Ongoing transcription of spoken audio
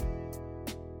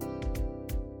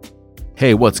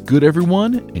Hey, what's good,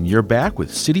 everyone? And you're back with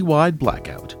Citywide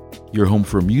Blackout, your home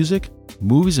for music,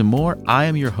 movies, and more. I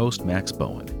am your host, Max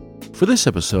Bowen. For this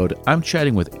episode, I'm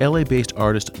chatting with LA-based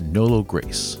artist Nolo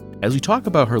Grace as we talk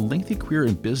about her lengthy career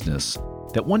in business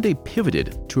that one day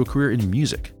pivoted to a career in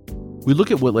music. We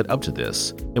look at what led up to this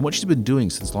and what she's been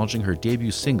doing since launching her debut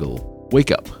single,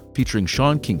 Wake Up, featuring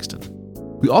Sean Kingston.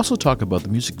 We also talk about the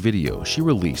music video she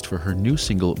released for her new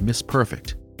single, Miss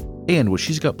Perfect, and what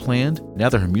she's got planned now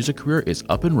that her music career is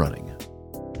up and running.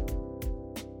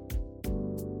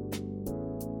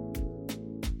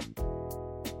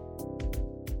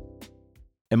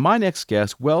 And my next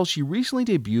guest, well, she recently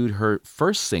debuted her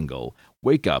first single,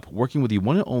 Wake Up, working with the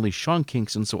one and only Sean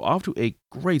Kingston, so off to a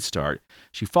great start.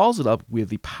 She follows it up with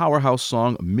the powerhouse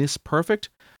song, Miss Perfect.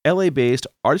 LA-based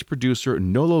artist-producer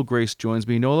Nolo Grace joins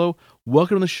me. Nolo,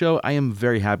 welcome to the show. I am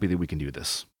very happy that we can do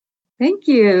this. Thank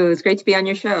you. It's great to be on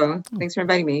your show. Thanks for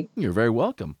inviting me. You're very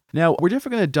welcome. Now, we're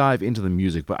definitely going to dive into the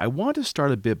music, but I want to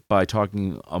start a bit by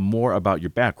talking more about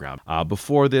your background.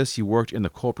 Before this, you worked in the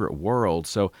corporate world.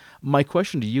 So my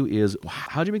question to you is,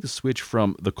 how did you make the switch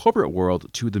from the corporate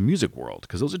world to the music world?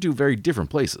 Because those are two very different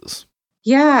places.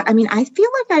 Yeah, I mean, I feel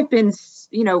like I've been,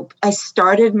 I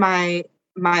started my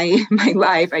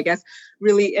life, I guess,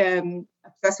 really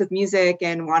obsessed with music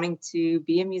and wanting to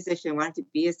be a musician, wanting to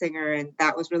be a singer, and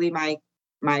that was really my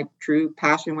true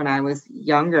passion when I was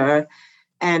younger.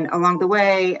 And along the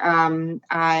way,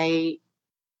 I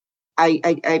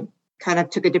kind of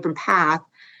took a different path,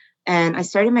 and I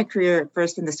started my career at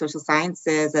first in the social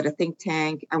sciences at a think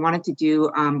tank. I wanted to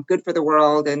do good for the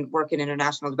world and work in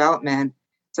international development.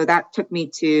 So that took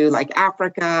me to like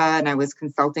Africa, and I was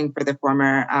consulting for the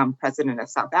former president of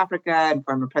South Africa and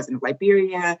former president of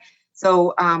Liberia.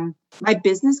 So my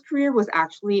business career was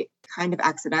actually kind of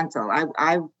accidental.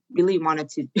 I really wanted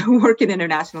to work in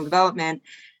international development,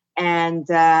 and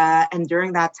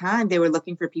during that time, they were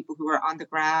looking for people who were on the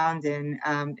ground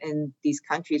in these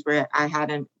countries where I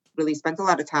hadn't really spent a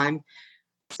lot of time.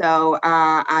 So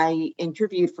I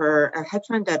interviewed for a hedge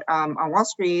fund on Wall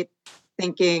Street,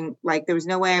 thinking like there was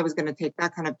no way I was going to take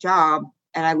that kind of job.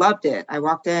 And I loved it. I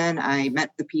walked in, I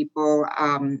met the people,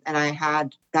 and I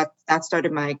had that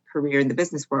started my career in the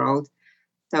business world.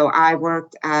 So I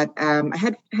worked at a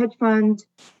hedge fund.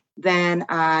 Then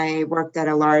I worked at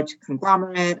a large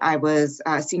conglomerate. I was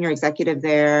a senior executive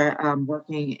there,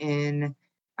 working in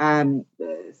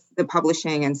the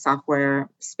publishing and software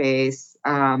space.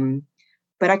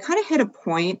 But I kind of hit a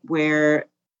point where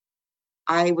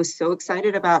I was so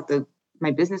excited about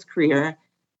my business career,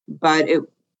 but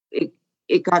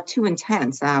it got too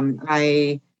intense.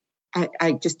 I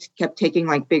just kept taking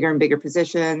like bigger and bigger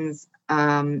positions,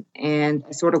 and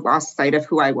I sort of lost sight of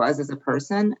who I was as a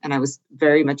person, and I was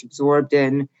very much absorbed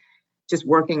in just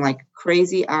working like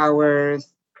crazy hours,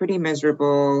 pretty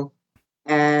miserable,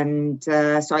 and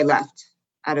so I left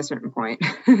at a certain point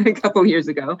a couple years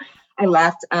ago. I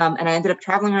left, and I ended up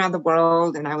traveling around the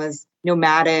world, and I was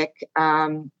nomadic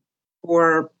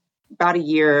for about a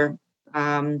year.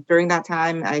 During that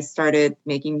time, I started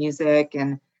making music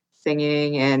and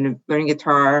singing and learning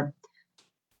guitar.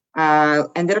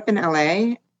 Ended up in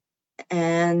LA,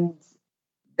 and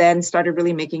then started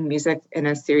really making music in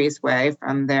a serious way.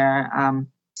 From there,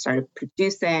 started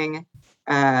producing,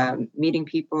 meeting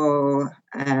people,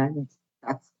 and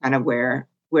that's kind of where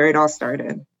it all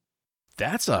started.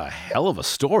 That's a hell of a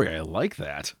story. I like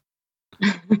that.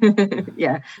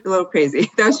 Yeah, a little crazy.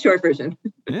 That was short version.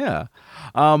 Yeah.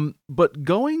 But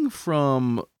going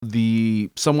from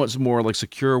the somewhat more like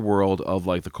secure world of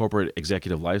like the corporate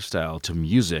executive lifestyle to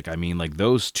music, I mean, like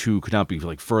those two could not be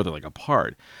like further like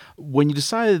apart. When you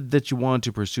decided that you wanted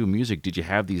to pursue music, did you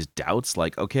have these doubts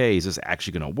like, okay, is this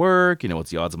actually going to work? What's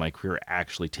the odds of my career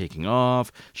actually taking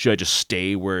off? Should I just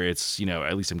stay where it's,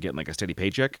 at least I'm getting like a steady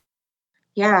paycheck?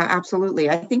 Yeah, absolutely.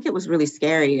 I think it was really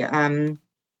scary.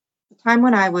 The time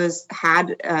when I was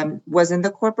in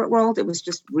the corporate world, it was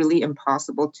just really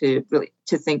impossible to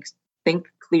think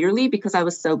clearly because I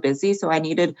was so busy. So I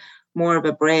needed more of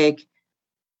a break.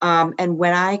 And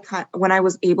when I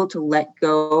was able to let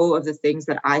go of the things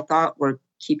that I thought were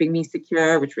keeping me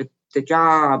secure, which were the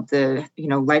job, the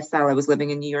lifestyle I was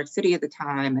living in New York City at the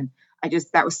time, and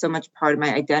that was so much part of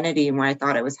my identity and where I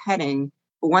thought I was heading.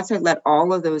 But once I let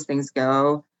all of those things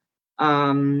go,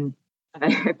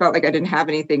 I felt like I didn't have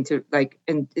anything to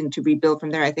and to rebuild from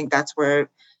there. I think that's where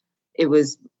I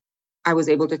was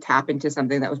able to tap into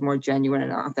something that was more genuine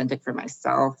and authentic for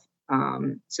myself.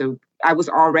 So I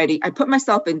put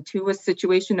myself into a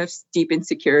situation of deep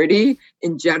insecurity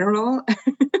in general.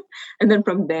 And then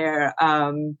from there,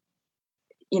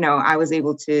 I was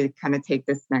able to kind of take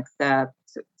this next step.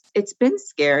 it's been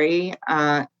scary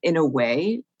in a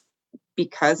way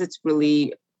because it's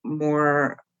really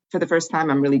more for the first time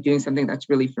I'm really doing something that's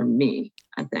really for me,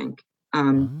 I think.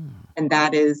 Oh. And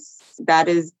that is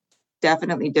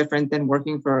definitely different than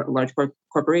working for a large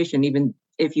corporation, even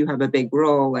if you have a big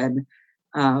role and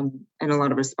a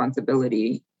lot of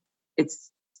responsibility.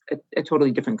 It's a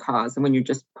totally different cause than when you're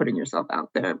just putting yourself out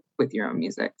there with your own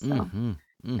music. So Mm-hmm.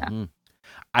 yeah. Mm-hmm.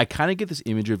 I kind of get this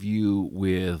image of you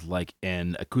with like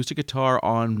an acoustic guitar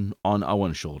on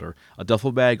one shoulder, a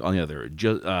duffel bag on the other,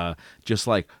 just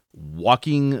like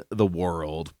walking the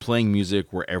world, playing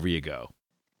music wherever you go.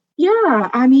 Yeah,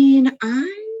 I mean,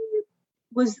 I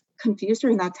was confused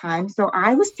during that time. So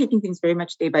I was taking things very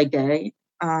much day by day.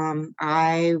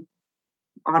 I,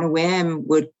 on a whim,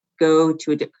 would go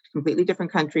to a completely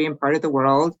different country and part of the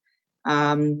world,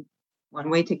 um, one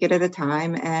way ticket at a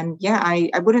time. And yeah, I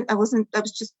wasn't, I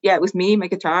was just, yeah, it was me, my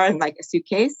guitar, and like a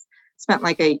suitcase. Spent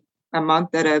like a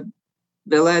month at a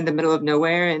villa in the middle of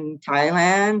nowhere in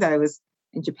Thailand. I was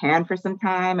in Japan for some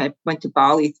time. I went to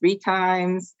Bali 3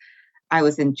 times. I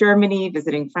was in Germany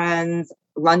visiting friends.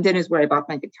 London is where I bought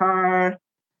my guitar.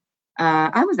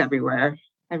 I was everywhere.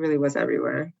 I really was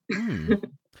everywhere. Hmm.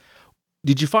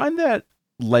 Did you find that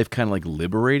life kind of like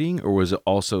liberating, or was it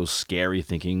also scary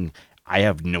thinking, I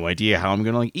have no idea how I'm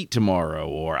gonna like eat tomorrow,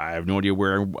 or I have no idea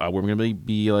where I'm gonna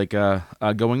be like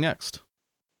going next?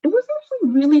 It was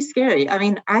actually really scary. I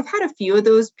mean, I've had a few of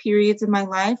those periods in my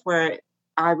life where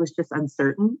I was just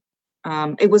uncertain.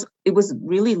 It was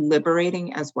really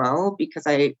liberating as well because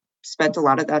I spent a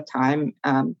lot of that time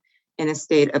in a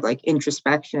state of like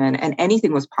introspection, and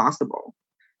anything was possible.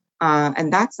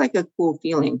 And that's like a cool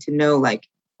feeling to know, like,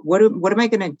 what am I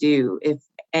going to do if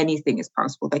anything is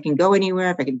possible? If I can go anywhere,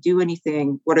 if I can do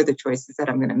anything, what are the choices that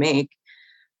I'm going to make?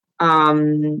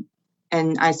 Um,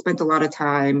 and I spent a lot of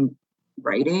time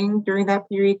writing during that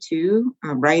period too,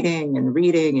 writing and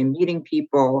reading and meeting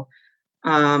people.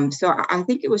 So I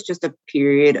think it was just a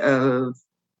period of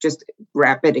just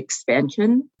rapid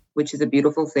expansion, which is a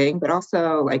beautiful thing, but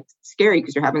also like scary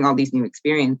because you're having all these new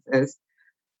experiences.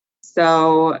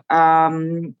 So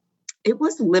it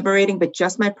was liberating, but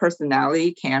just my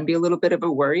personality can be a little bit of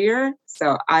a worrier.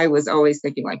 So I was always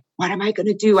thinking, like, what am I going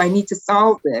to do? I need to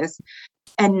solve this.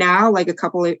 And now, like a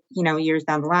couple of years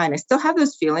down the line, I still have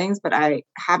those feelings, but I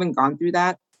haven't gone through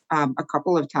that a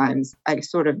couple of times. I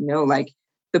sort of know, like,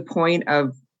 the point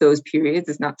of those periods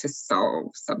is not to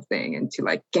solve something and to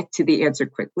like get to the answer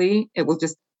quickly.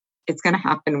 It's going to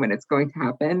happen when it's going to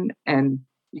happen, and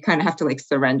you kind of have to like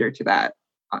surrender to that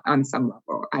on some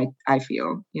level. I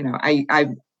feel,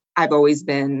 I've always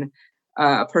been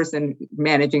a person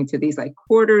managing to these like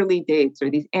quarterly dates or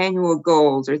these annual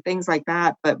goals or things like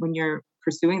that. But when you're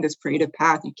pursuing this creative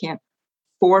path, you can't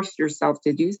force yourself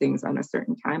to do things on a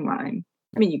certain timeline.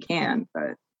 I mean, you can,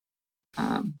 but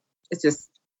it's just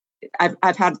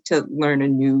I've had to learn a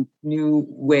new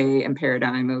way and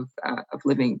paradigm of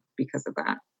living because of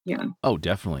that. Yeah. Oh,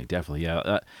 definitely, definitely,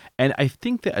 yeah. And I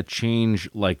think that a change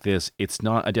like this, it's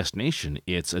not a destination;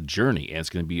 it's a journey, and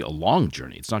it's going to be a long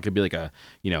journey. It's not going to be like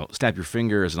snap your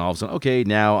fingers and all of a sudden, okay,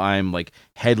 now I'm like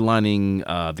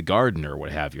headlining the Garden or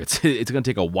what have you. It's going to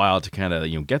take a while to kind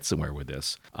of get somewhere with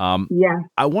this. Yeah.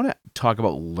 I want to talk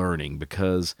about learning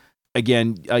because,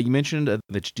 again, you mentioned that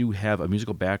you do have a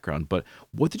musical background, but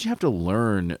what did you have to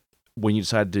learn when you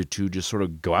decided to just sort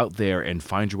of go out there and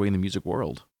find your way in the music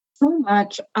world? So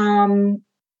much. I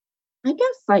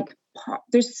guess like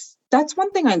there's that's one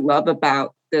thing I love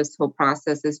about this whole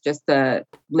process is just the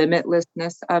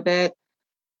limitlessness of it.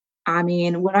 I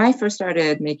mean, when I first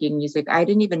started making music, I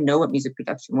didn't even know what music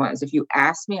production was. If you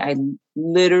asked me, I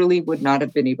literally would not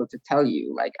have been able to tell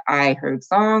you. Like, I heard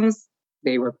songs,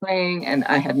 they were playing, and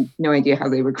I had no idea how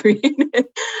they were created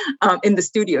in the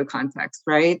studio context,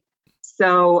 right?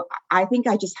 So I think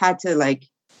I just had to like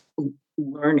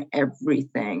learn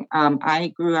everything. I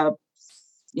grew up,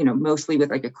 mostly with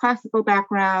like a classical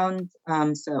background.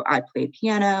 So I played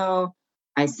piano,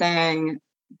 I sang,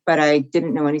 but I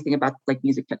didn't know anything about like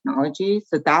music technology.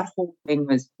 So that whole thing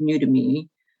was new to me.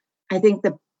 I think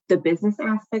the business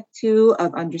aspect too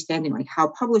of understanding like how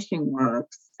publishing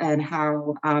works and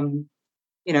how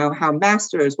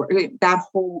masters work. That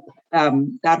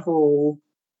whole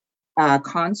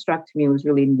construct to me was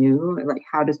really new. Like,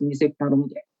 how does music not only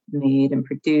get made and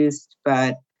produced,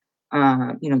 but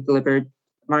delivered to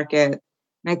the market?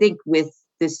 And I think with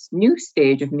this new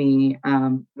stage of me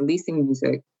releasing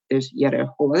music, there's yet a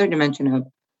whole other dimension of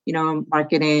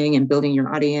marketing and building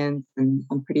your audience, and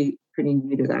I'm pretty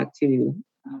new to that too.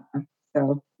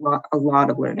 So a lot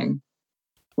of learning.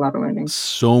 a lot of learning.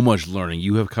 So much learning.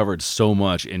 You have covered so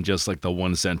much in just like the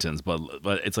one sentence, but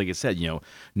it's like I said,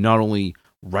 not only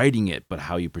writing it, but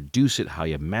how you produce it, how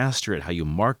you master it, how you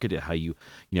market it, how you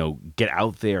get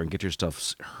out there and get your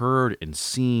stuff heard and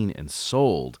seen and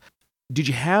sold. Did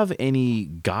you have any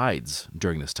guides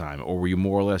during this time, or were you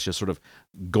more or less just sort of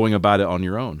going about it on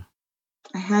your own?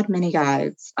 I had many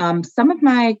guides. Some of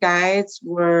my guides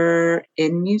were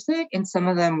in music, and some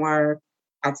of them were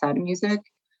outside of music.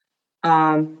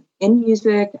 In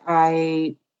music,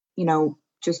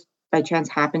 just by chance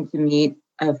happened to meet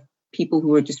people who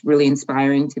were just really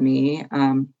inspiring to me.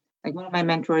 Like one of my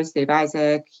mentors, Dave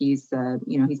Isaac. He's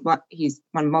won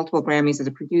multiple Grammys as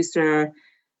a producer,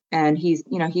 and he's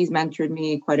mentored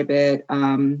me quite a bit,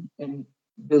 and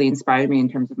really inspired me in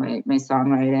terms of my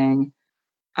songwriting.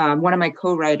 One of my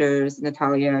co-writers,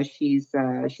 Natalia, she's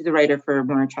a writer for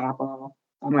Warner Chappell,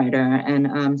 songwriter,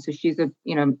 and so she's a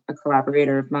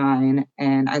collaborator of mine,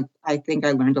 and I think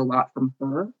I learned a lot from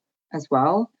her as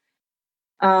well.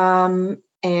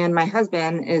 And my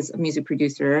husband is a music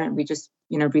producer. We just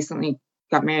recently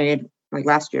got married like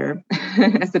last year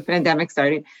as the pandemic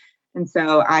started, and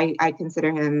so I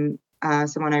consider him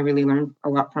someone I really learned a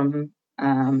lot from.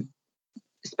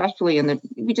 Especially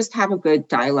we just have a good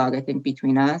dialogue, I think,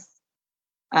 between us.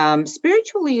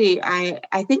 Spiritually,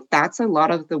 I think that's a lot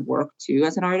of the work too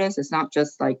as an artist. It's not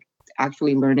just like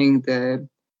actually learning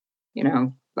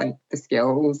like the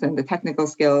skills and the technical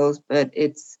skills, but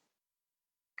it's,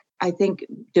 I think,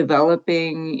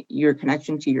 developing your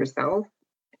connection to yourself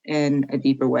in a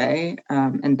deeper way.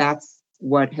 And that's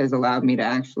what has allowed me to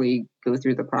actually go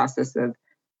through the process of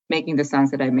making the songs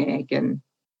that I make and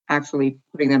actually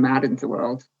putting them out into the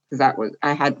world. Because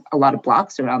I had a lot of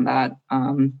blocks around that.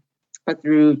 But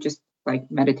through just like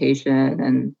meditation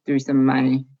and through some of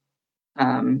my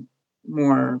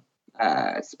more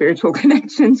spiritual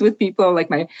connections with people, like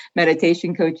my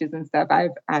meditation coaches and stuff,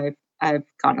 I've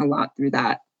gotten a lot through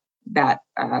that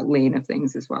lane of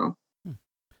things as well.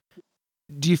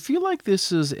 Do you feel like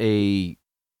this is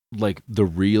like the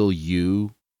real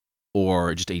you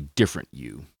or just a different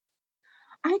you?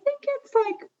 I think it's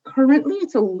like currently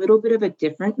it's a little bit of a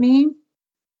different me,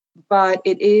 but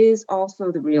it is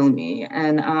also the real me.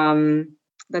 And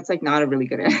that's like not a really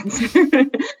good answer.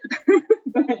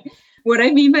 But what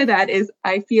I mean by that is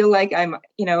I feel like I'm,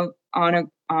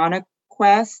 on a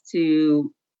quest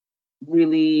to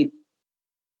really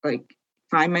like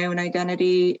find my own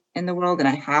identity in the world. And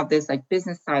I have this like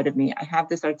business side of me. I have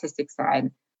this artistic side.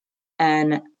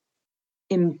 And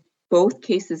in both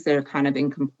cases, they're kind of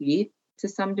incomplete to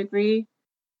some degree.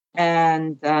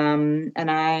 And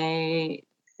I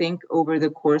think over the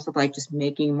course of like just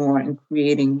making more and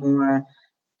creating more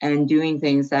and doing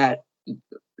things that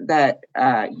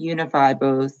unify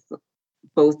both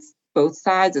both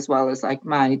sides, as well as like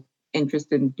my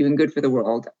interest in doing good for the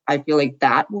world, I feel like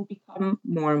that will become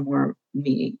more and more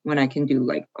me when I can do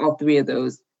like all three of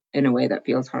those in a way that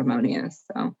feels harmonious.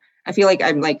 So I feel like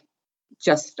I'm like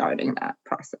just starting that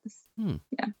process. Hmm.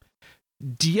 Yeah.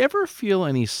 Do you ever feel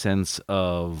any sense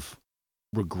of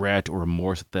regret or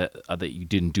remorse that you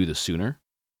didn't do this sooner?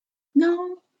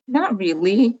 No, not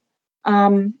really.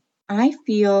 I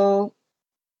feel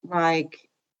like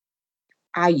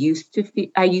I used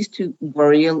to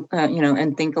worry,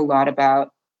 and think a lot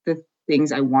about the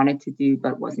things I wanted to do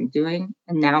but wasn't doing,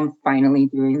 and now I'm finally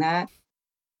doing that,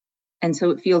 and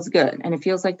so it feels good, and it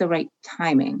feels like the right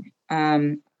timing.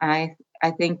 I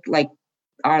think like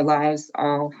our lives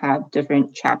all have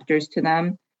different chapters to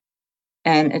them,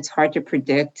 and it's hard to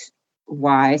predict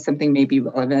why something may be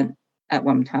relevant at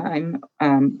one time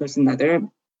versus another.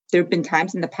 There have been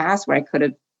times in the past where I could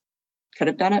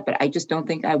have done it, but I just don't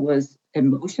think I was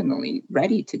emotionally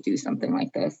ready to do something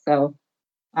like this. So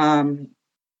um,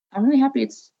 I'm really happy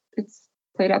it's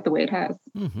played out the way it has.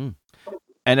 Hmm.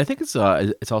 And I think it's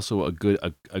also a good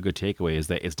takeaway is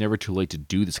that it's never too late to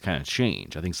do this kind of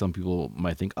change. I think some people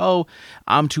might think, oh,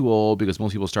 I'm too old because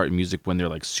most people start music when they're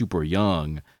like super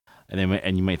young, and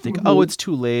you might think, oh, Mhm. it's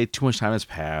too late, too much time has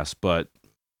passed. But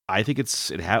I think it's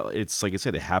like I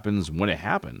said, it happens when it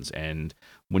happens, and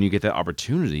when you get that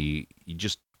opportunity, you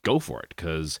just go for it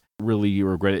because really you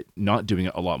regret it not doing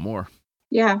it a lot more.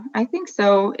 Yeah, I think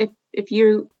so. If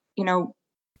you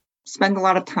spend a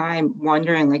lot of time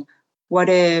wondering, like, what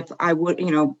if I would,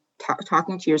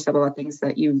 talking to yourself about things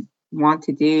that you want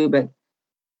to do, but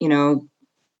you know,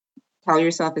 tell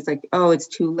yourself it's like, oh, it's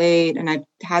too late. And I've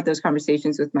had those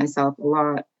conversations with myself a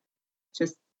lot.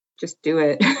 Just just do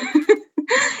it.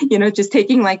 Just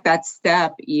taking like that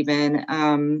step even.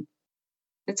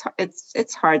 It's hard.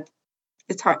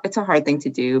 It's hard. It's a hard thing to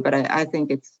do, but I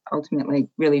think it's ultimately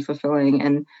really fulfilling.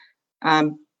 And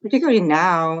Particularly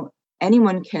now,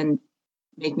 anyone can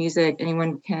make music,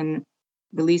 anyone can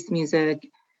release music.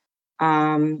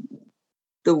 Um,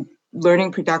 the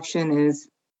learning production is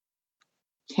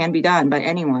can be done by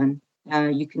anyone.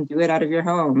 You can do it out of your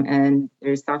home, and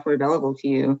there's software available to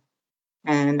you.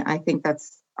 And I think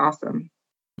that's awesome.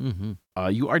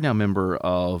 You are now a member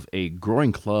of a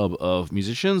growing club of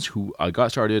musicians who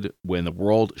got started when the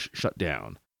world shut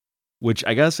down, which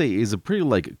I gotta say is a pretty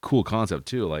like cool concept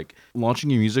too. Like launching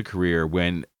your music career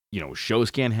when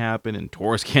shows can't happen and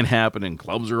tours can't happen and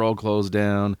clubs are all closed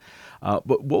down.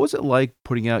 But what was it like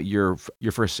putting out your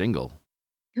first single?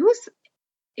 It was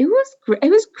it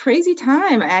was crazy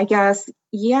time, I guess.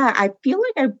 Yeah, I feel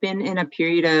like I've been in a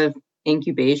period of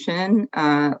incubation.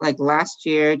 Like last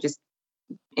year, just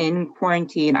in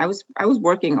quarantine, I was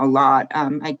working a lot.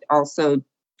 I also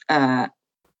uh,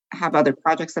 have other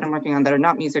projects that I'm working on that are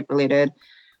not music related,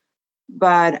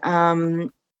 but I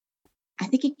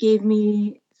think it gave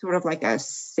me sort of like a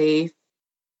safe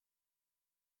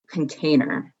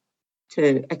container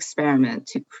to experiment,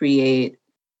 to create.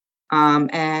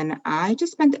 And I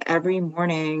just spent every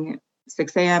morning,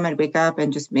 6 a.m., I'd wake up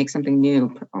and just make something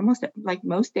new, almost like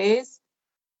most days.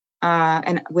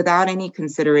 And without any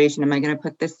consideration, am I going to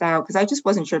put this out? Because I just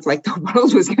wasn't sure if like the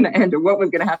world was going to end or what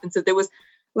was going to happen. So there was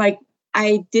like,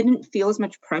 I didn't feel as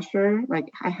much pressure. Like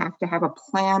I have to have a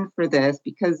plan for this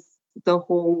because the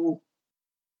whole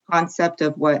concept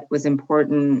of what was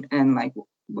important and like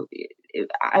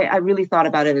I really thought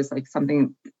about it as like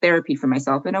something therapy for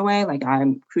myself in a way. Like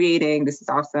I'm creating, this is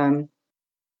awesome.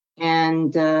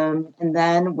 And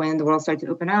then when the world started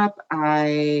to open up,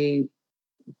 I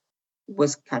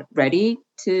was kind of ready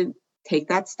to take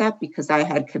that step because I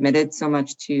had committed so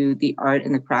much to the art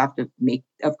and the craft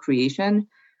of creation.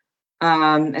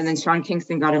 And then Sean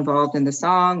Kingston got involved in the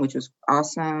song, which was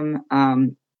awesome.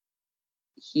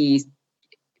 He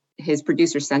his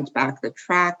producer sent back the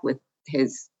track with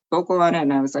his vocal on it,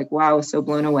 and I was like, wow, I was so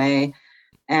blown away.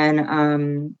 And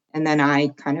then I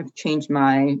kind of changed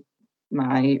my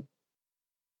my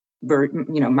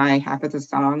half of the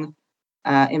song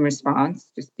in response,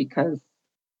 just because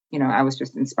I was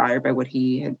just inspired by what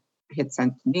he had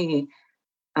sent to me.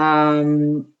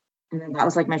 Um, and then that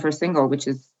was like my first single, which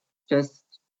is just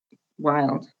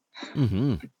wild.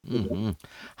 hmm hmm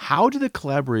How did the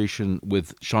collaboration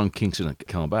with Sean Kingston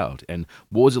come about, and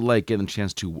what was it like getting a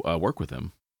chance to work with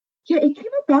him? Yeah, it came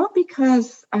about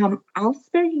because I'll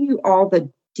spare you all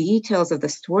the details of the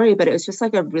story, but it was just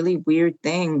like a really weird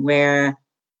thing where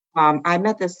I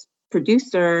met this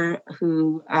producer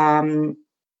who I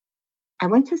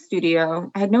went to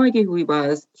studio. I had no idea who he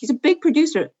was. He's a big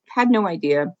producer, had no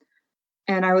idea.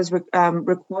 And I was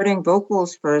recording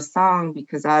vocals for a song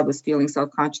because I was feeling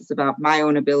self conscious about my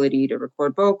own ability to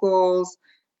record vocals.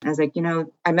 And I was like,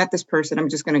 I met this person. I'm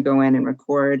just going to go in and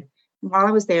record. And while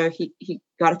I was there, he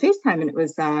got a FaceTime, and it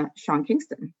was Sean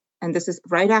Kingston. And this is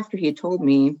right after he had told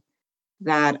me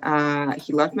that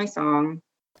he loved my song.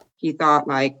 He thought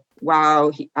like,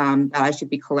 wow, that I should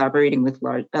be collaborating with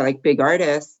large, like big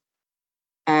artists.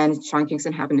 And Sean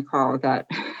Kingston happened to call that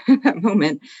that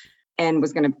moment and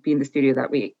was going to be in the studio that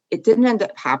week. It didn't end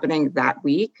up happening that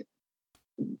week,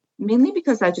 mainly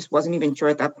because I just wasn't even sure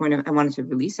at that point if I wanted to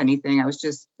release anything. I was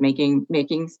just making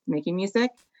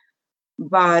music.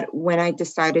 But when I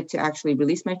decided to actually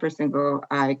release my first single,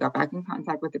 I got back in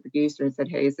contact with the producer and said,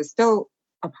 "Hey, is this still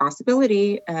a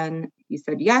possibility?" And he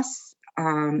said yes.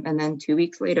 And then 2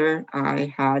 weeks later,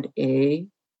 I had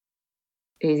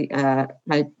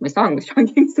my song with Sean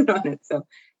Kingston on it. So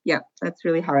yeah, that's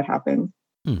really how it happened.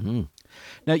 hmm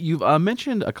Now, you've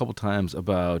mentioned a couple times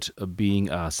about being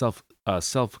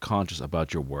self conscious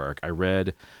about your work. I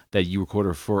read that you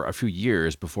recorded for a few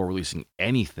years before releasing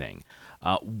anything.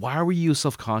 Why were you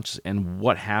self conscious, and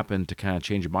what happened to kind of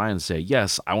change your mind and say,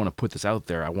 "Yes, I want to put this out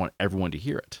there. I want everyone to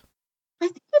hear it." I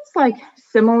think it's like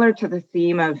similar to the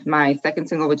theme of my second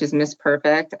single, which is Miss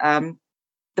Perfect.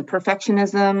 The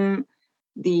perfectionism,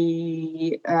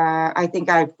 I think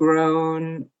I've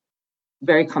grown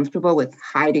very comfortable with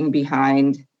hiding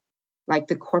behind like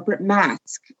the corporate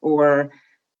mask or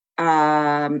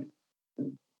um,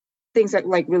 things that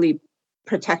like really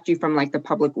protect you from like the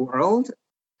public world.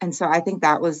 And so I think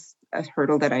that was a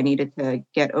hurdle that I needed to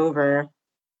get over.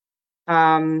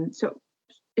 So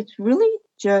it's really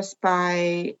just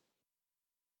by,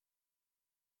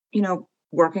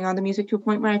 working on the music to a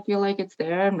point where I feel like it's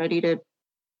there and ready to,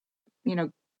 you know,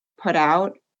 put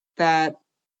out that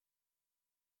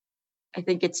I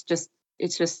think it's just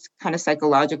kind of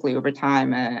psychologically over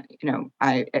time.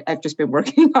 I've just been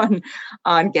working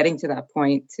on getting to that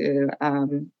point to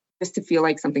just to feel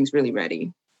like something's really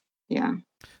ready. Yeah.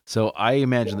 So I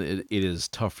imagine that it is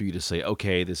tough for you to say,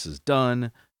 okay, this is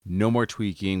done, no more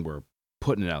tweaking, we're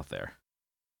putting it out there.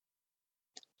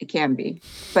 It can be,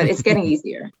 but it's getting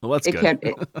easier. Well, that's It good.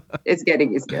 can. It's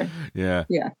getting easier. Yeah.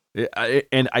 Yeah.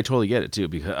 And I totally get it too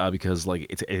because like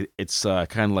it's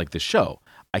kind of like the show.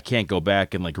 I can't go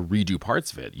back and like redo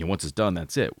parts of it. Once it's done,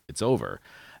 that's it. It's over.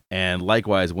 And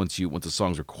likewise, once the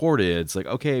song's recorded, it's like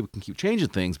okay, we can keep changing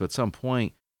things, but at some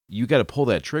point you got to pull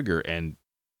that trigger and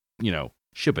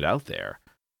ship it out there.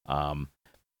 Um,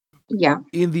 Yeah.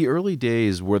 in the early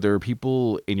days, were there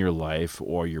people in your life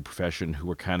or your profession who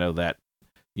were kind of that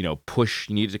push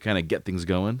you needed to kind of get things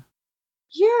going?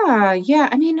 Yeah. Yeah.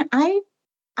 I mean, I've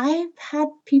had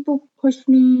people push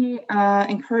me,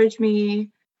 encourage me,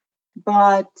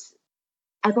 but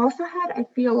I've also had, I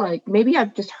feel like maybe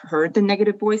I've just heard the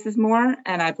negative voices more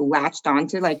and I've latched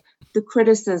onto like the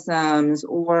criticisms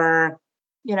or,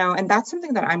 and that's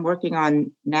something that I'm working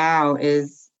on now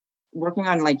is working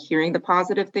on like hearing the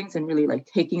positive things and really like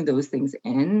taking those things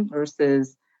in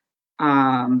versus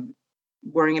um,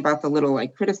 worrying about the little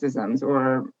like criticisms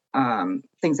or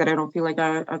things that I don't feel like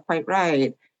are quite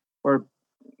right or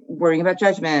worrying about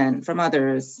judgment from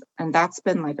others. And that's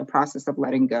been like a process of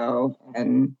letting go.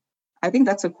 And I think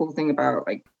that's a cool thing about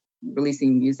like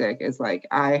releasing music is like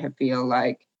feel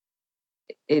like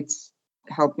it's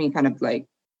helped me kind of like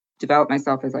develop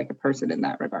myself as like a person in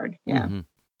that regard. Yeah. Hmm.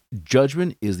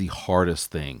 Judgment is the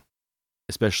hardest thing,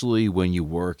 especially when you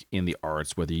work in the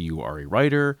arts, whether you are a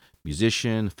writer,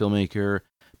 musician, filmmaker,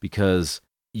 because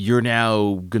you're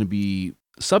now going to be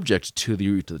subject to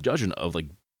the judgment of like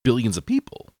billions of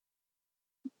people,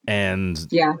 and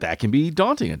Yeah. that can be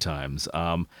daunting at times.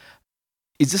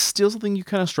 Is this still something you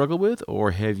kind of struggle with,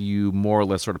 or have you more or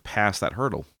less sort of passed that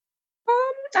hurdle?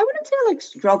 I wouldn't say like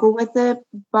struggle with it,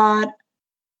 but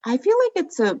I feel like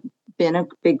been a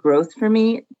big growth for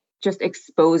me, just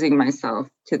exposing myself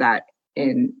to that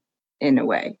in in a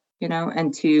way,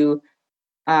 and to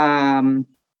um,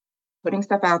 putting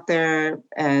stuff out there,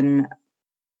 and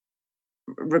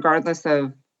regardless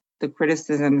of the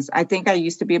criticisms, I think I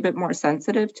used to be a bit more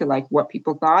sensitive to like what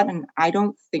people thought, and I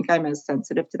don't think I'm as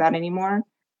sensitive to that anymore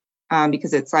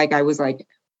because it's like I was like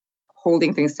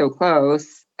holding things so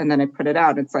close and then I put it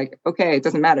out. It's like, okay, it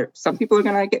doesn't matter. Some people are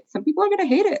gonna like it, some people are gonna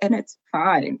hate it, and it's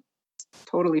fine. It's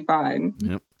totally fine.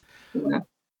 Yep. Yeah.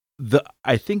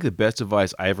 I think the best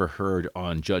advice I ever heard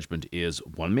on judgment is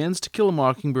one man's To Kill a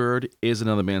Mockingbird is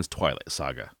another man's Twilight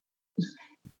Saga.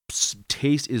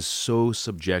 Taste is so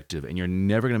subjective, and you're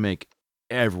never going to make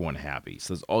everyone happy.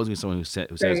 So there's always going to be someone who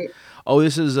says, Right. "Oh,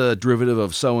 this is a derivative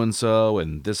of so and so,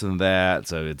 and this and that."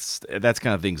 So that's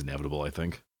kind of thing's inevitable, I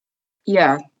think.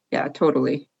 Yeah. Yeah,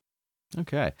 totally.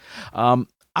 Okay,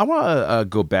 I want to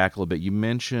go back a little bit. You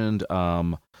mentioned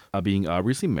being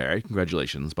recently married.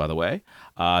 Congratulations, by the way,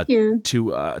 uh, Thank you.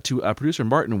 to producer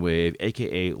Martin Wave,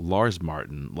 aka Lars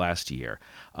Martin, last year.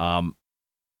 Um,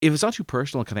 if it's not too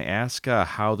personal, can I ask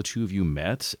how the two of you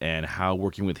met and how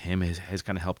working with him has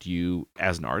kind of helped you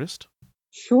as an artist?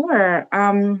 Sure.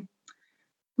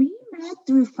 We met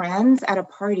through friends at a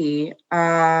party,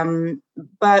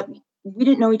 but we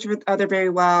didn't know each other very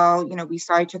well. We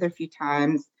saw each other a few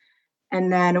times.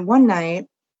 And then one night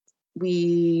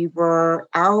we were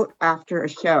out after a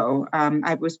show.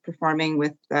 I was performing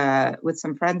with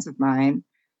some friends of mine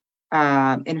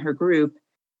in her group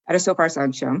at a So Far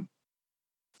Sound show,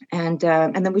 and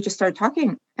then we just started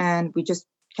talking, and we just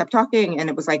kept talking, and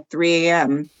it was like 3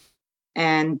 a.m.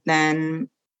 And then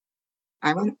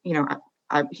I went,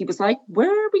 he was like, "Where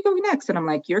are we going next?" And I'm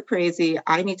like, "You're crazy.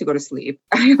 I need to go to sleep."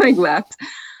 I like left.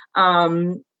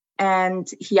 Um, and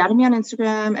he added me on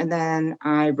Instagram, and then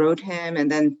I wrote him,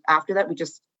 and then after that, we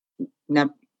just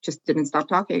didn't stop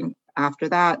talking after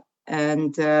that.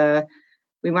 And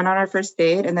we went on our first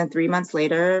date, and then 3 months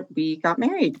later, we got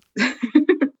married.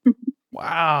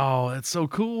 Wow, that's so Yeah.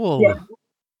 cool.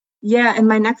 Yeah, and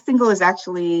my next single was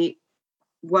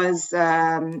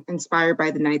inspired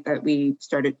by the night that we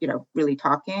started, really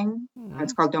talking.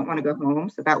 It's Mm, called "Don't Want to Go Home,"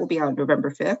 so that will be on November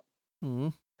 5th.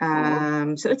 mm.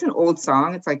 So it's an old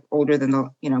song. It's like older than the,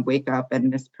 "Wake Up" and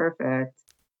 "Miss Perfect,"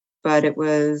 but it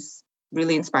was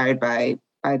really inspired by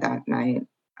that night.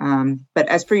 But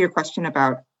as for your question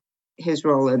about his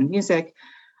role in music,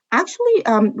 actually,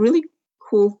 really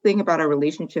cool thing about our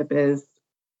relationship is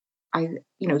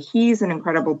he's an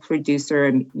incredible producer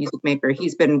and music maker.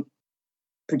 He's been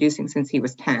producing since he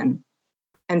was 10.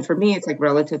 And for me, it's like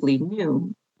relatively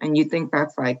new. And you think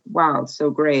that's like, wow, so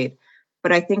great.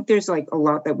 But I think there's like a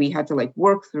lot that we had to like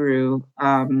work through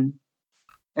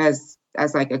as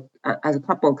like as a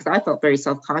couple, because I felt very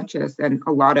self-conscious, and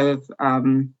a lot of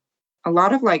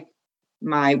like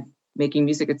my making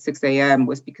music at 6 a.m.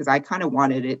 was because I kind of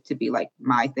wanted it to be like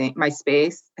my thing, my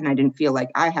space. And I didn't feel like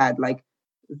I had like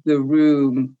the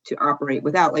room to operate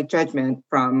without like judgment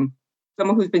from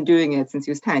someone who's been doing it since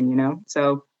he was 10, you know?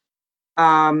 So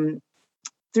um,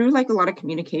 through like a lot of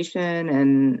communication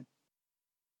and,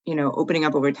 you know, opening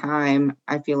up over time,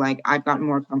 I feel like I've gotten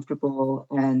more comfortable.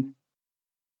 And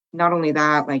not only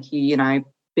that, like he and I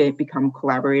become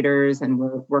collaborators and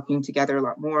we're working together a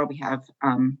lot more. We have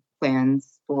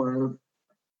plans for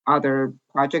other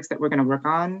projects that we're going to work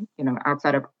on, you know,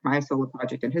 outside of my solo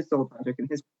project and his solo project and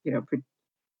his, you know,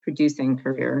 producing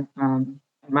career, and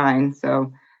mine.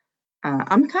 So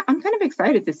I'm kind of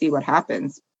excited to see what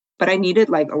happens. But I needed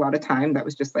like a lot of time that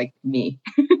was just like me.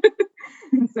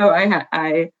 And so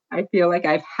I feel like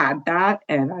I've had that,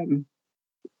 and I'm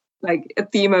like a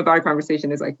theme of our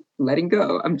conversation is like letting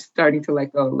go. I'm starting to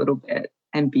let go a little bit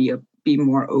and be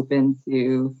more open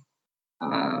to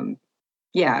um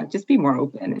yeah, just be more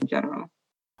open in general.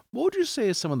 What would you say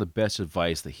is some of the best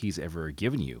advice that he's ever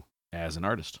given you as an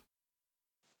artist?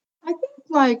 I think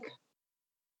like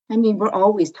I mean, we're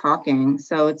always talking,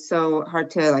 so it's so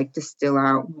hard to like distill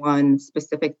out one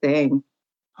specific thing.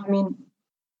 I mean,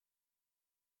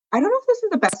 I don't know if this is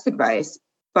the best advice,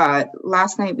 but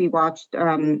last night we watched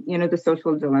you know, The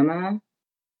Social Dilemma,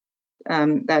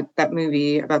 that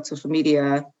movie about social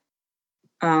media.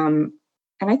 Um,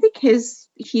 and I think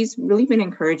he's really been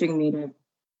encouraging me to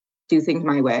do things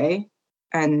my way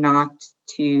and not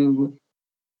to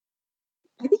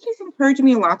I think he's encouraged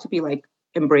me a lot to be like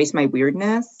embrace my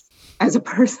weirdness as a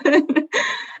person.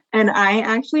 And I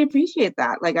actually appreciate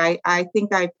that. Like I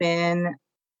think I've been,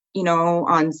 you know,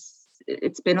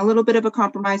 it's been a little bit of a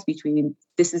compromise between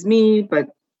this is me, but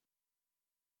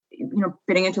you know,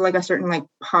 fitting into like a certain like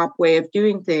pop way of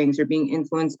doing things or being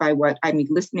influenced by what I'm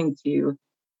listening to.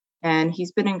 And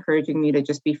he's been encouraging me to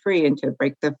just be free and to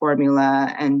break the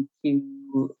formula and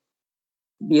to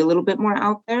be a little bit more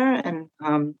out there. And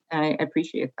I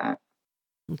appreciate that.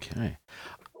 Okay.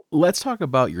 Let's talk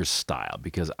about your style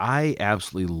because I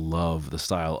absolutely love the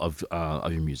style of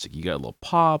your music. You got a little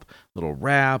pop, a little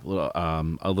rap, a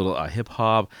little hip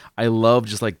hop. I love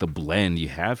just like the blend you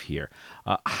have here.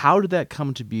 How did that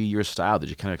come to be your style? Did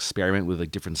you kind of experiment with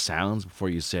like different sounds before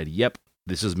you said, "Yep,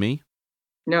 this is me"?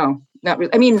 No, not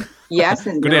really. I mean, yes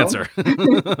and Good no. answer.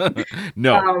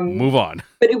 No, um, move on.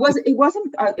 but it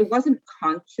wasn't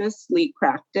consciously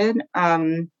crafted.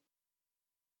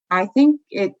 I think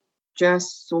it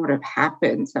just sort of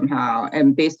happened somehow,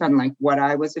 and based on like what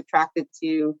I was attracted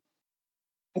to.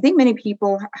 I think many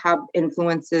people have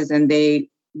influences and they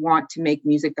want to make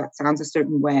music that sounds a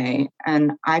certain way,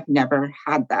 and I've never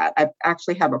had that. I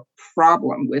actually have a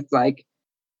problem with like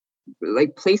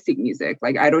placing music.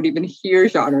 Like I don't even hear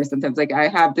genres sometimes. Like I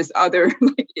have this other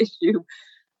like issue.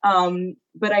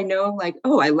 But I know like,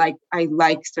 oh, I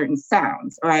like certain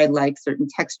sounds or I like certain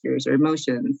textures or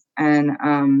emotions. And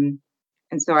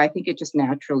so I think it just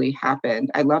naturally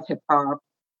happened. I love hip hop,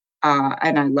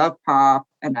 and I love pop,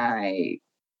 and I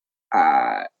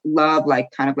love like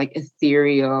kind of like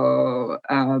ethereal,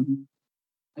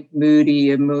 like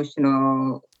moody,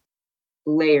 emotional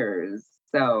layers.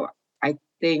 So I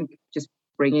think just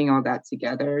bringing all that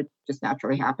together just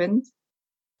naturally happened.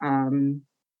 Um,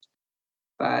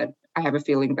 but I have a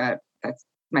feeling that that's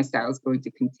my style is going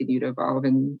to continue to evolve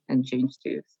and change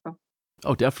too. So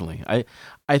Oh, definitely.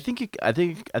 I think it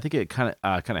kind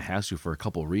of has to for a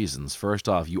couple of reasons. First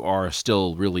off, you are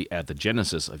still really at the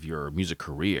genesis of your music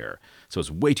career, so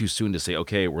it's way too soon to say,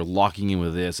 okay, we're locking in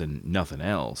with this and nothing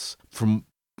else. From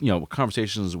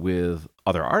conversations with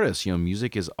other artists,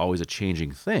 music is always a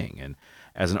changing thing, and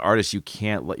as an artist, you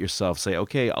can't let yourself say,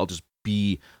 okay, I'll just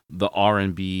be the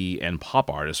R&B and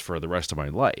pop artist for the rest of my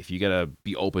life. You gotta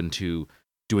be open to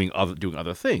doing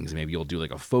other things. Maybe you'll do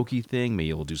like a folky thing. Maybe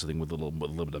you'll do something with a little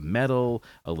bit of metal,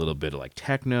 a little bit of like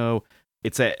techno.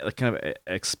 It's a kind of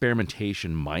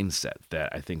experimentation mindset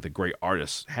that I think the great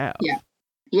artists yeah, have.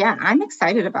 yeah, I'm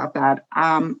excited about that.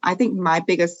 I think my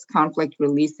biggest conflict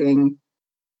releasing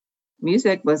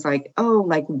music was like, oh,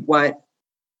 like what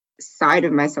side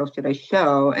of myself should I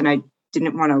show? And I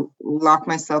didn't want to lock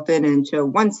myself in and show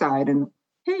one side. And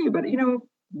hey, but you know,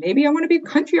 maybe I want to be a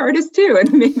country artist too, and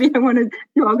maybe I want to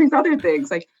do all these other things.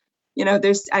 Like, you know,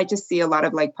 there's I just see a lot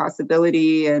of like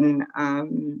possibility, and I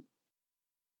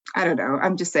don't know.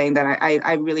 I'm just saying that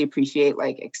I really appreciate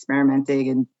like experimenting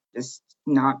and just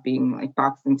not being like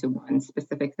boxed into one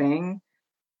specific thing.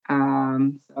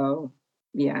 So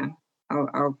yeah,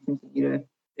 I'll continue to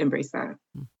embrace that.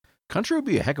 Country would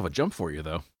be a heck of a jump for you,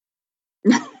 though.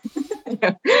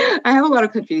 Yeah. I have a lot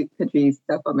of country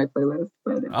stuff on my playlist,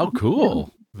 but Oh, yeah.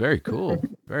 cool. Very cool.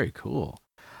 Very cool.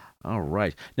 All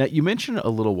right. Now, you mentioned a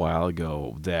little while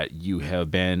ago that you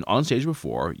have been on stage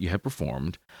before, you have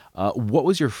performed. What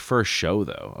was your first show,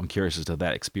 though? I'm curious as to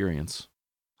that experience.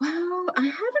 Well, I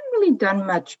haven't really done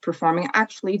much performing.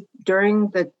 Actually, during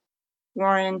the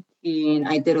quarantine,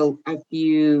 I did a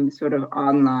few sort of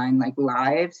online, like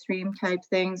live stream type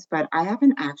things, but I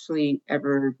haven't actually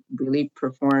ever really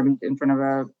performed in front of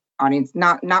a audience.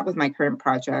 Not with my current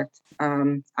project.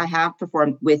 I have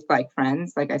performed with like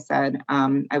friends. Like I said,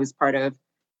 I was part of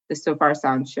the So Far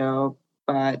Sound show,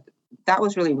 but that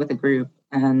was really with a group,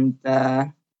 and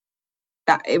that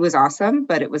it was awesome,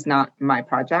 but it was not my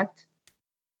project.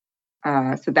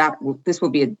 This will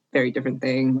be a very different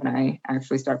thing when I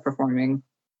actually start performing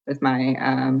with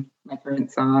my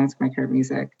current songs, my current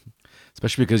music.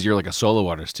 Especially because you're like a solo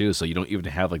artist, too, so you don't even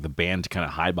have like the band to kind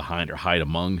of hide behind or hide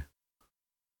among.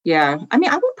 Yeah, I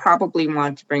mean, I would probably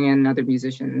want to bring in other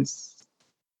musicians,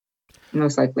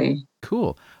 most likely.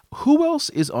 Cool. Who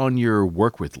else is on your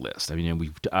work with list? I mean,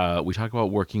 we talk about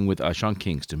working with Sean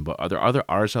Kingston, but are there other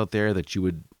artists out there that you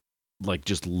would like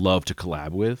just love to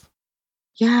collab with?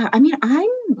 Yeah, I mean, I'm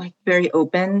like very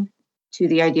open to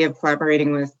the idea of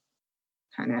collaborating with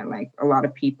kind of like a lot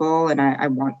of people, and I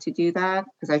want to do that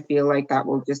because I feel like that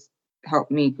will just help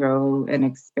me grow and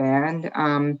expand.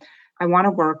 I want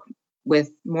to work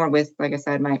with, like I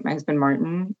said, my husband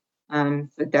Martin.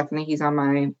 So definitely he's on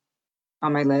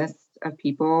my list of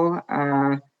people.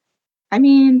 I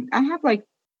mean, I have like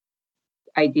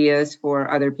ideas for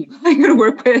other people I could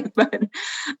work with, but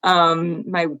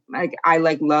my like I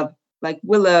like love like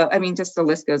Willow. I mean, just the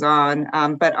list goes on.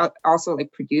 But also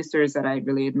like producers that I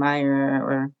really admire,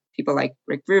 or people like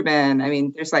Rick Rubin. I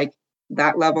mean, there's like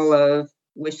that level of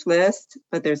wish list,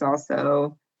 but there's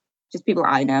also just people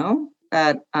I know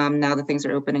that now that things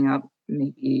are opening up,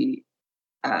 maybe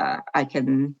I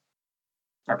can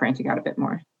start branching out a bit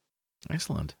more.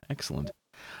 Excellent, excellent.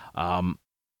 Um,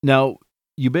 Now,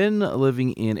 you've been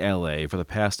living in LA for the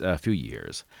past few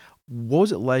years. What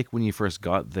was it like when you first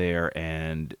got there,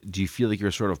 and do you feel like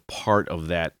you're sort of part of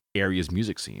that area's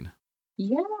music scene?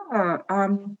 Yeah,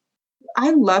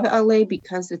 I love LA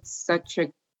because it's such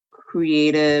a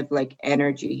creative like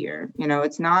energy here. You know,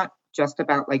 it's not just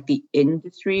about like the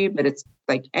industry, but it's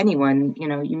like anyone, you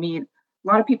know, you meet a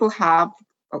lot of people have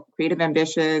creative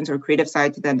ambitions or creative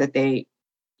side to them that they,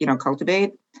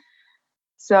 cultivate.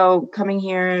 So coming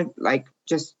here, like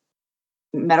just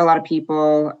met a lot of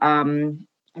people.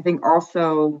 I think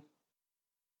also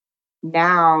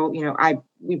now, I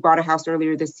we bought a house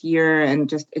earlier this year, and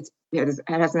just it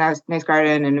has a nice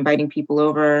garden and inviting people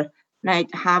over. And I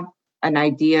have an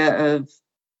idea of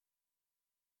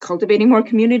cultivating more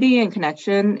community and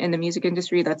connection in the music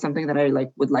industry. That's something that I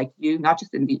like would like to do, not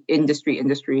just in the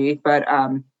industry, but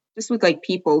just with like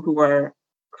people who are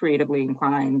creatively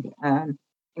inclined, and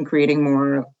creating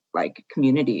more like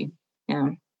community. Yeah.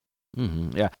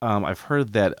 Yeah, I've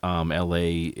heard that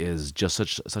LA is just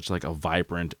such like a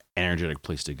vibrant, energetic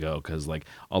place to go because like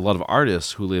a lot of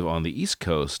artists who live on the East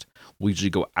Coast will usually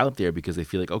go out there because they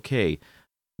feel like okay,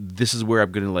 this is where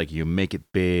I'm gonna like make it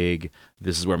big.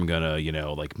 This is where I'm gonna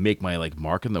like make my like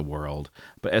mark in the world.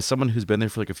 But as someone who's been there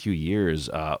for like a few years,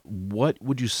 what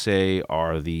would you say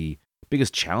are the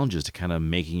biggest challenges to kind of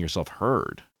making yourself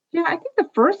heard? Yeah, I think the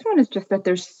first one is just that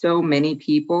there's so many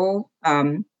people,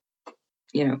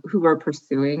 who are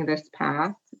pursuing this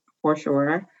path for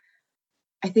sure.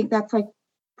 I think that's like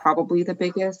probably the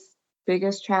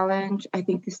biggest challenge. I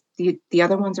think the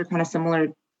other ones are kind of similar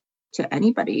to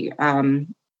anybody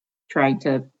trying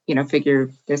to figure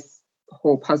this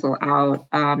whole puzzle out.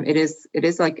 It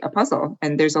is like a puzzle,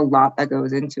 and there's a lot that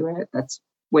goes into it. That's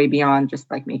way beyond just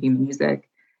like making music.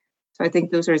 So I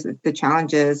think those are the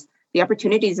challenges. The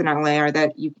opportunities in LA are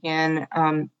that you can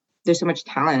there's so much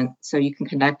talent, so you can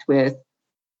connect with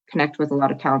a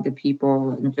lot of talented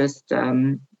people, and just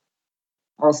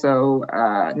also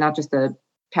not just a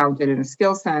talented in a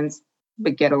skill sense,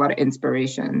 but get a lot of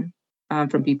inspiration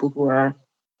from people who are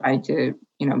trying to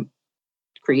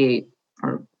create,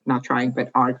 or not trying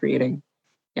but are creating.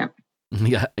 Yeah.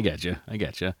 Yeah, I got you. I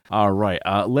got you. All right.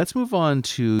 Let's move on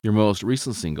to your most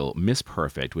recent single, Miss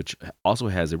Perfect, which also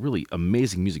has a really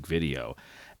amazing music video.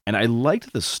 And I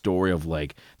liked the story of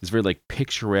like this very like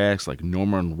picturesque, like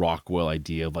Norman Rockwell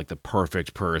idea of like the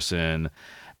perfect person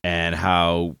and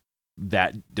how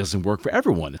that doesn't work for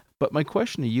everyone. But my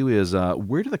question to you is,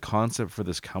 where did the concept for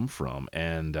this come from?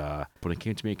 And when it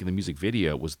came to making the music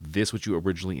video, was this what you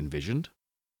originally envisioned?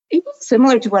 It was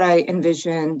similar to what I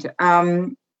envisioned.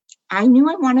 I knew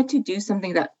I wanted to do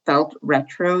something that felt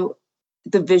retro.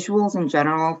 The visuals in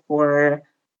general for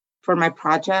my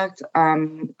project,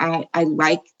 I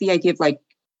like the idea of like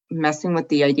messing with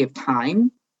the idea of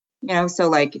time, so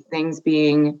like things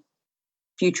being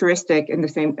futuristic in the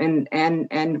same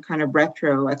and kind of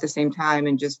retro at the same time,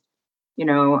 and just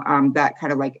that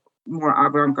kind of like more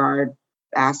avant-garde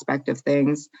aspect of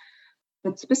things.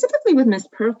 But specifically with Miss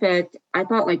Perfect, I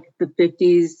thought like the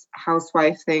 50s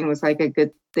housewife thing was like a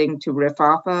good thing to riff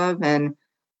off of. And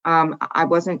I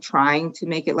wasn't trying to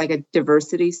make it like a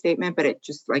diversity statement, but it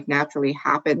just like naturally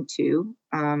happened too,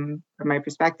 from my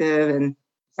perspective. And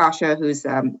Sasha, who's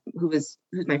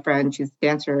my friend, she's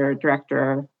dancer,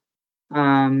 director.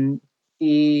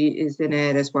 She is in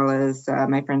it, as well as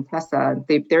my friend Tessa.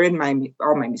 They're in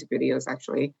all my music videos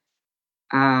actually.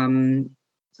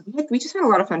 So we just had a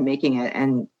lot of fun making it,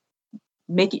 and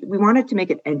we wanted to make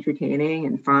it entertaining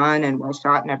and fun and well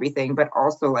shot and everything, but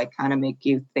also like kind of make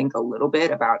you think a little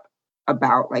bit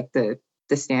about like the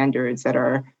standards that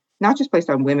are not just placed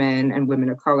on women and women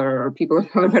of color or people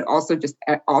of color, but also just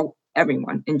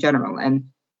everyone in general, and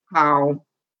how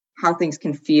things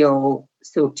can feel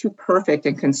so too perfect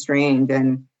and constrained,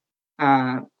 and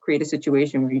create a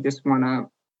situation where you just want to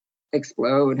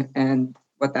explode, and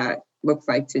what that looks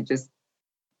like to just,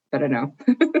 I don't know,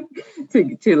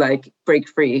 to like break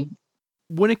free.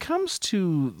 When it comes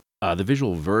to the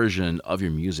visual version of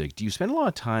your music, do you spend a lot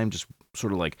of time just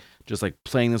sort of like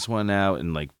playing this one out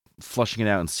and like flushing it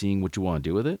out and seeing what you want to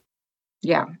do with it?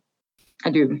 Yeah,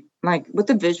 I do. Like with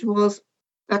the visuals,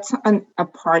 that's a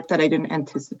part that I didn't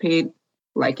anticipate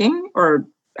liking or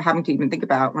having to even think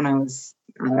about when I was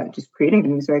just creating the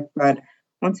music. But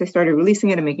once I started releasing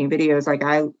it and making videos, like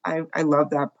I love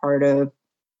that part of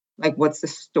like, what's the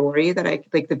story that I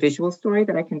like, the visual story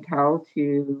that I can tell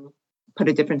to put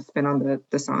a different spin on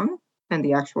the song and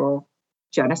the actual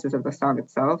genesis of the song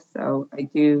itself. So I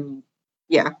do,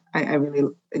 yeah, I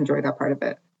really enjoy that part of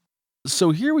it.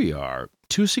 So here we are,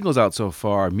 2 singles out so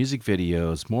far, music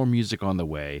videos, more music on the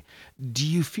way. Do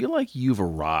you feel like you've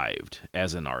arrived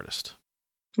as an artist?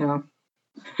 No,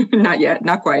 not yet,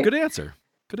 not quite. Good answer.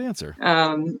 Good answer.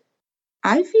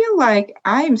 I feel like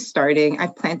I'm starting.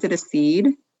 I've planted a seed,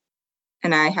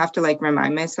 and I have to like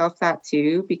remind myself that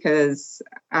too, because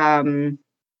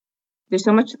there's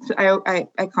so much. I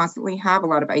constantly have a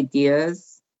lot of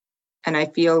ideas, and I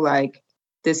feel like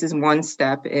this is one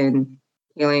step in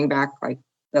peeling back like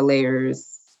the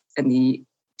layers and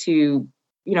to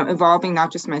evolving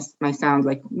not just my sound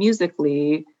like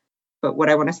musically, but what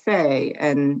I want to say,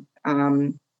 and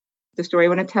the story I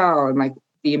want to tell, and like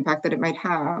the impact that it might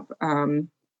have.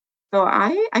 So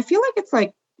I feel like it's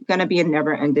like gonna be a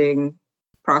never ending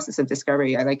process of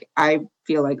discovery. I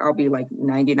feel like I'll be like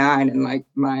 99 and like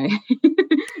my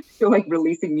still like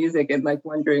releasing music and like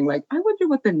wondering like, I wonder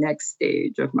what the next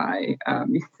stage of my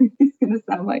music is gonna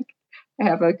sound like. I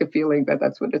have like a feeling that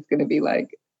that's what it's gonna be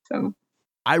like. So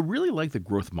I really like the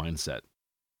growth mindset.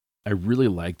 I really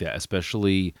like that,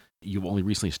 especially you've only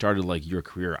recently started like your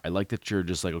career. I like that you're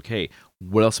just like, okay,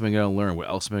 what else am I going to learn? What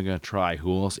else am I going to try?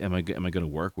 Who else am I going to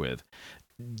work with?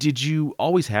 Did you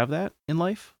always have that in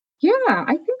life? yeah,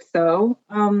 I think so.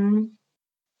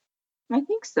 I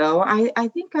think so. I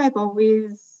think I've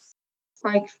always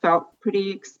like felt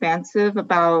pretty expansive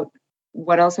about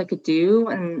what else I could do,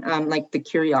 and like the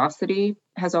curiosity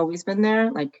has always been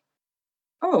there. Like,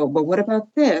 oh, but what about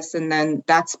this? And then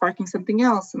that's sparking something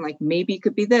else, and like maybe it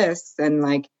could be this, and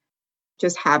like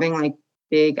just having like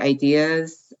big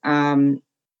ideas and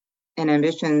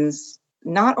ambitions.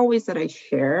 Not always that I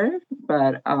share,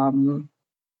 but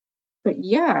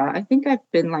yeah, I think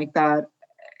I've been like that,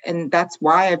 and that's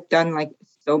why I've done like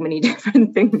so many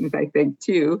different things. I think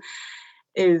too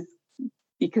is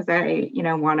because I,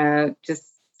 want to just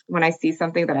when I see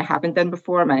something that I haven't done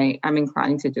before, I'm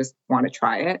inclined to just want to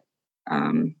try it,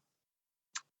 um,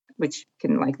 which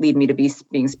can like lead me to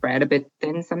being spread a bit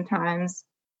thin sometimes,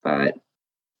 but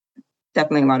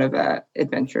definitely a lot of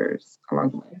adventures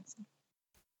along the way.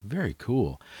 Very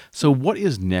cool. So what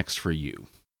is next for you?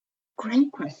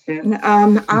 Great question.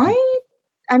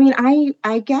 I mean,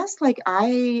 I guess like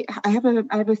I have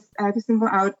a single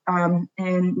out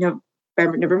in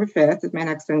November 5th is my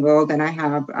next single. Then I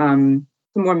have some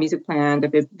more music planned, a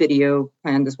bit video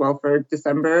planned as well for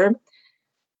December.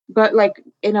 But like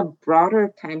in a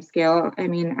broader time scale, I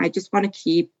mean, I just want to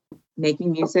keep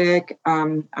making music.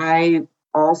 I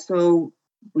also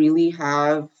really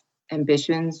have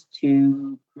ambitions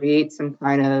to create some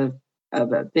kind of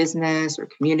a business or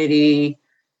community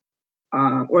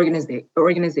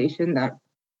organization that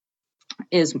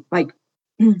is like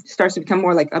starts to become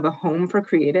more like of a home for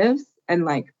creatives and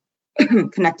like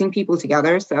connecting people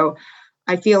together. So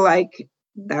I feel like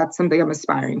that's something I'm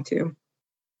aspiring to.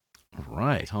 All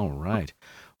right. All right.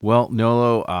 Well,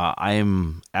 Nolo, I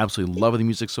am absolutely loving the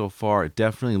music so far.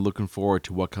 Definitely looking forward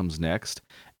to what comes next.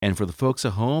 And for the folks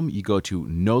at home, you go to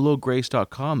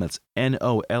nolograce.com. That's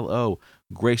Nolo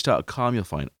grace.com. You'll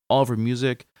find all of her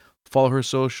music. Follow her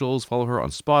socials. Follow her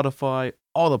on Spotify,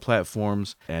 all the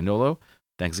platforms. And Nolo,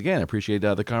 thanks again. I appreciate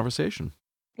the conversation.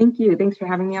 Thank you. Thanks for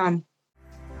having me on.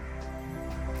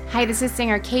 Hi, this is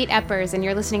singer Kate Eppers, and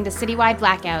you're listening to Citywide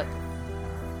Blackout.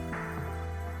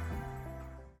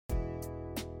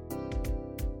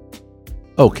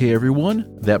 Okay,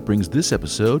 everyone, that brings this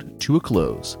episode to a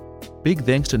close. Big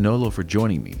thanks to Nolo for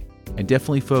joining me. And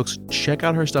definitely, folks, check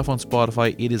out her stuff on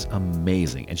Spotify. It is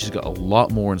amazing, and she's got a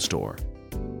lot more in store.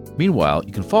 Meanwhile,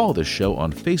 you can follow this show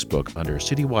on Facebook under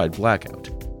Citywide Blackout,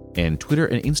 and Twitter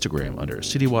and Instagram under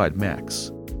Citywide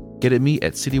Max. Get at me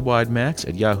at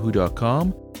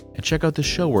citywidemax@yahoo.com, and check out the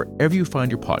show wherever you find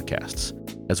your podcasts,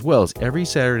 as well as every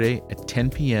Saturday at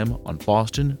 10 p.m. on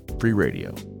Boston Free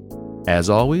Radio. As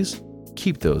always,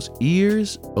 keep those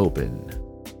ears open.